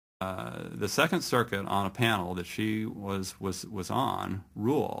the Second Circuit, on a panel that she was on,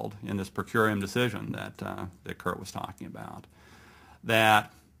 ruled in this per curiam decision that Curt was talking about,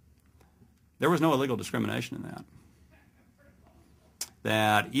 that there was no illegal discrimination in that.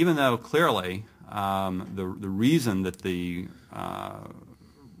 That even though clearly the reason that the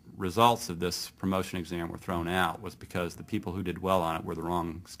results of this promotion exam were thrown out was because the people who did well on it were the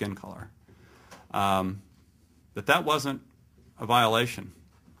wrong skin color, that wasn't a violation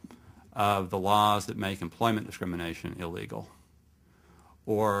of the laws that make employment discrimination illegal,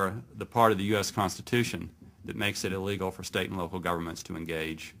 or the part of the U.S. Constitution that makes it illegal for state and local governments to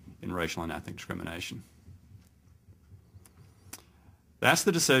engage in racial and ethnic discrimination. That's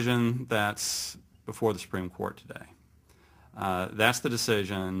the decision that's before the Supreme Court today. That's the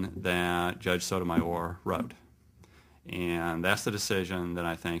decision that Judge Sotomayor wrote. And that's the decision that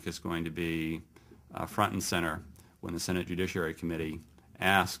I think is going to be front and center when the Senate Judiciary Committee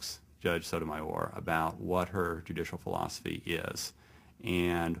asks Judge Sotomayor about what her judicial philosophy is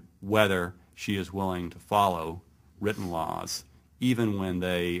and whether she is willing to follow written laws even when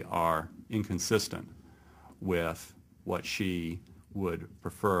they are inconsistent with what she would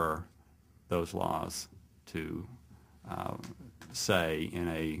prefer those laws to say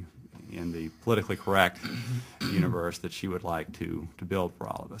in the politically correct universe that she would like to build for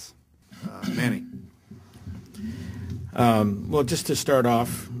all of us. Manny. Well, just to start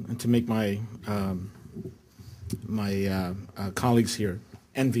off, and to make my colleagues here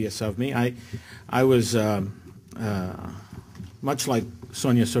envious of me, I was much like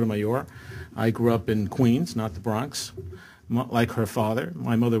Sonia Sotomayor. I grew up in Queens, not the Bronx. Like her father,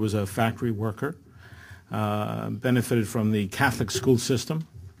 my mother was a factory worker, benefited from the Catholic school system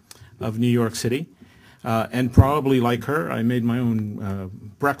of New York City, and probably like her, I made my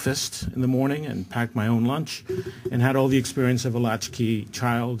own breakfast in the morning and packed my own lunch and had all the experience of a latchkey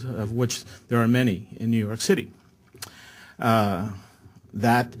child, of which there are many in New York City.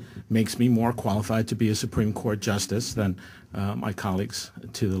 That makes me more qualified to be a Supreme Court justice than my colleagues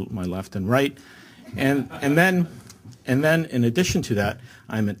to my left and right. And then, in addition to that,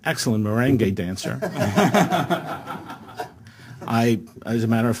 I'm an excellent merengue dancer. I, as a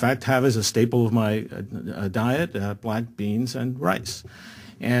matter of fact, have as a staple of my diet black beans and rice.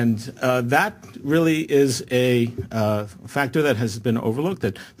 And that really is a factor that has been overlooked,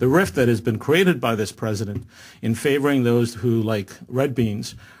 that the rift that has been created by this president in favoring those who like red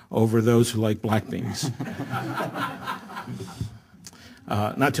beans over those who like black beans.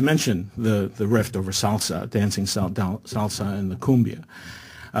 Not to mention the rift over salsa, dancing salsa and the cumbia.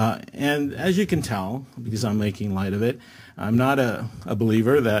 And as you can tell, because I'm making light of it, I'm not a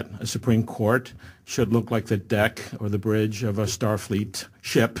believer that a Supreme Court should look like the deck or the bridge of a Starfleet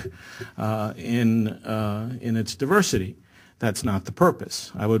ship in its diversity. That's not the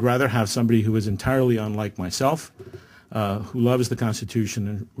purpose. I would rather have somebody who is entirely unlike myself, who loves the Constitution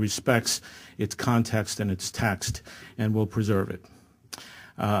and respects its context and its text and will preserve it.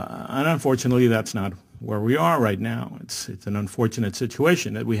 And unfortunately, that's not where we are right now. It's an unfortunate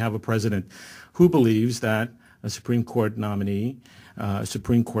situation that we have a president who believes that a Supreme Court nominee, a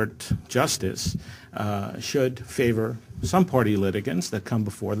Supreme Court justice, should favor some party litigants that come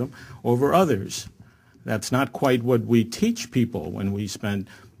before them over others. That's not quite what we teach people when we spend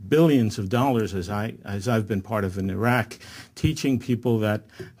billions of dollars, as I've been part of in Iraq, teaching people that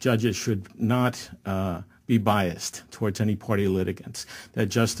judges should not be biased towards any party litigants, that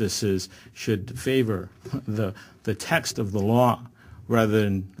justices should favor the text of the law rather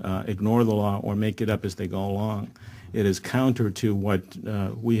than ignore the law or make it up as they go along. It is counter to what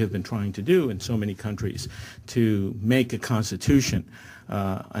we have been trying to do in so many countries, to make a constitution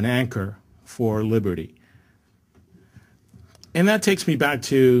an anchor for liberty. And that takes me back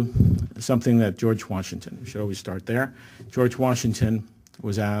to something that George Washington, we should always start there. George Washington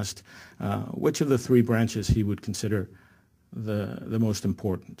was asked which of the three branches he would consider the most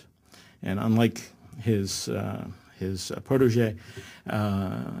important. And unlike his protege,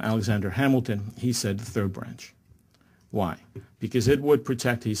 Alexander Hamilton, he said the third branch. Why? Because it would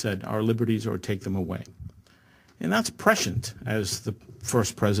protect, he said, our liberties or take them away. And that's prescient, as the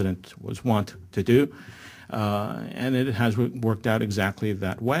first president was wont to do, and it has worked out exactly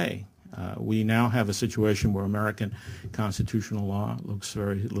that way. We now have a situation where American constitutional law looks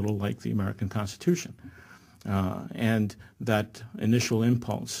very little like the American Constitution. And that initial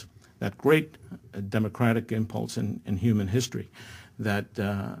impulse, that great democratic impulse in human history that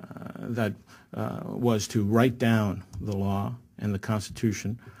was to write down the law and the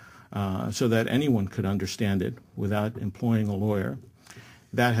Constitution so that anyone could understand it without employing a lawyer,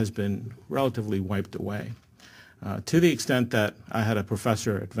 that has been relatively wiped away. To the extent that I had a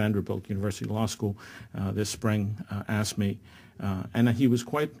professor at Vanderbilt University Law School this spring asked me, and he was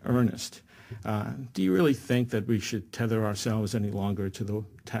quite earnest, do you really think that we should tether ourselves any longer to the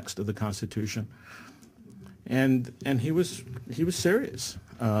text of the Constitution? And he was serious,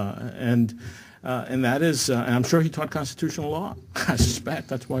 and that is, and I'm sure he taught constitutional law. I suspect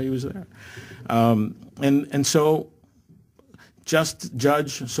that's why he was there, and so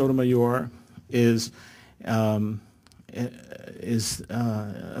Judge Sotomayor is a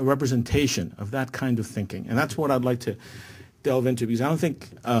representation of that kind of thinking, and that's what I'd like to delve into, because I don't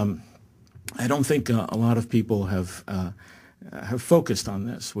think a lot of people have focused on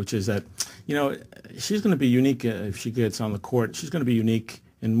this, which is that, you know, she's going to be unique if she gets on the court. She's going to be unique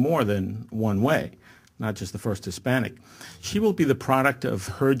in more than one way, not just the first Hispanic. She will be the product of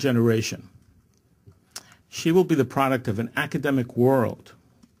her generation. She will be the product of an academic world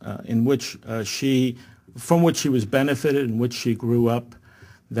in which from which she was benefited, in which she grew up.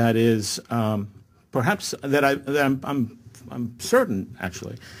 That is perhaps I'm certain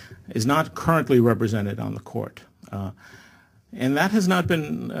actually is not currently represented on the court. And that has not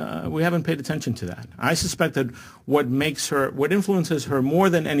been, we haven't paid attention to that. I suspect that what influences her more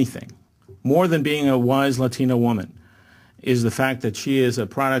than anything, more than being a wise Latina woman, is the fact that she is a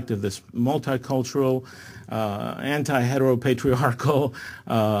product of this multicultural, anti-heteropatriarchal,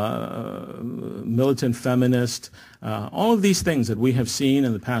 militant feminist, all of these things that we have seen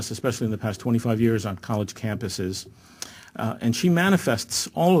in the past, especially in the past 25 years on college campuses. And she manifests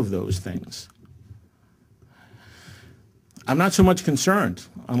all of those things. I'm not so much concerned,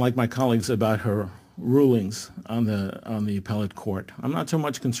 unlike my colleagues, about her rulings on the appellate court. I'm not so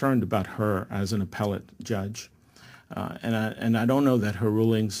much concerned about her as an appellate judge, and I don't know that her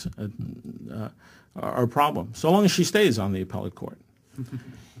rulings are a problem, so long as she stays on the appellate court.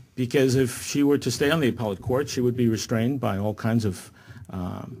 Because if she were to stay on the appellate court, she would be restrained by all kinds of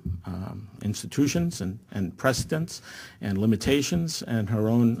institutions and precedents and limitations and her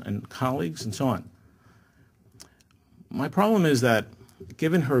own and colleagues and so on. My problem is that,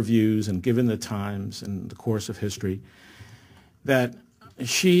 given her views and given the times and the course of history, that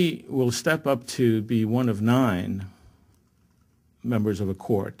she will step up to be one of 9 members of a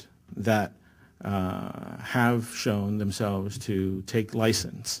court that have shown themselves to take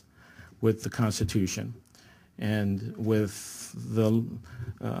license with the Constitution and with the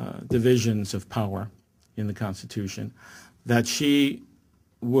divisions of power in the Constitution, that she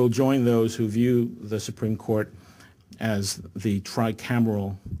will join those who view the Supreme Court as the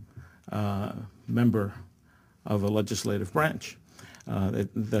tricameral member of a legislative branch,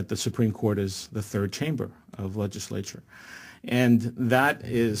 that the Supreme Court is the 3rd chamber of legislature. And that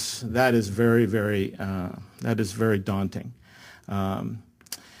is very, very daunting.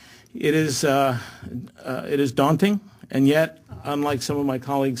 It is daunting, and yet, unlike some of my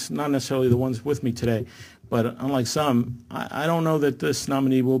colleagues, not necessarily the ones with me today, but unlike some, I don't know that this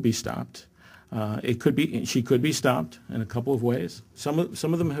nominee will be stopped. She could be stopped in a couple of ways. Some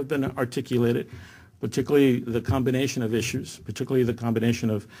of them have been articulated, particularly the combination of issues, particularly the combination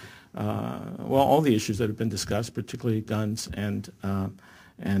of all the issues that have been discussed, particularly guns and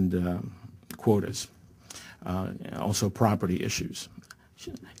quotas, also property issues,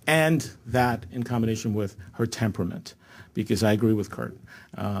 and that in combination with her temperament, because I agree with Curt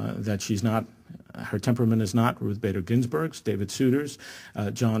that her temperament is not Ruth Bader Ginsburg's, David Souter's,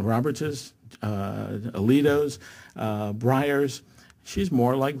 John Roberts', Alito's, Breyer's. She's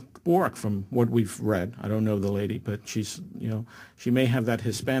more like Bork from what we've read. I don't know the lady, but she may have that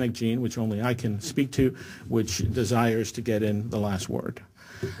Hispanic gene, which only I can speak to, which desires to get in the last word.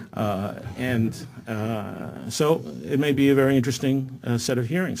 So it may be a very interesting set of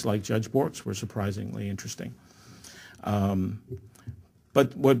hearings, like Judge Bork's were surprisingly interesting.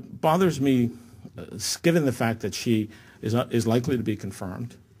 But what bothers me, given the fact that she is likely to be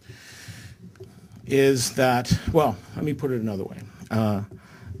confirmed, is that, well, let me put it another way.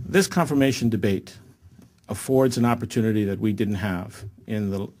 This confirmation debate affords an opportunity that we didn't have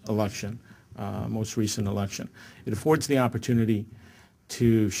in the election, most recent election. It affords the opportunity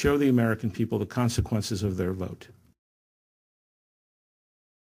to show the American people the consequences of their vote.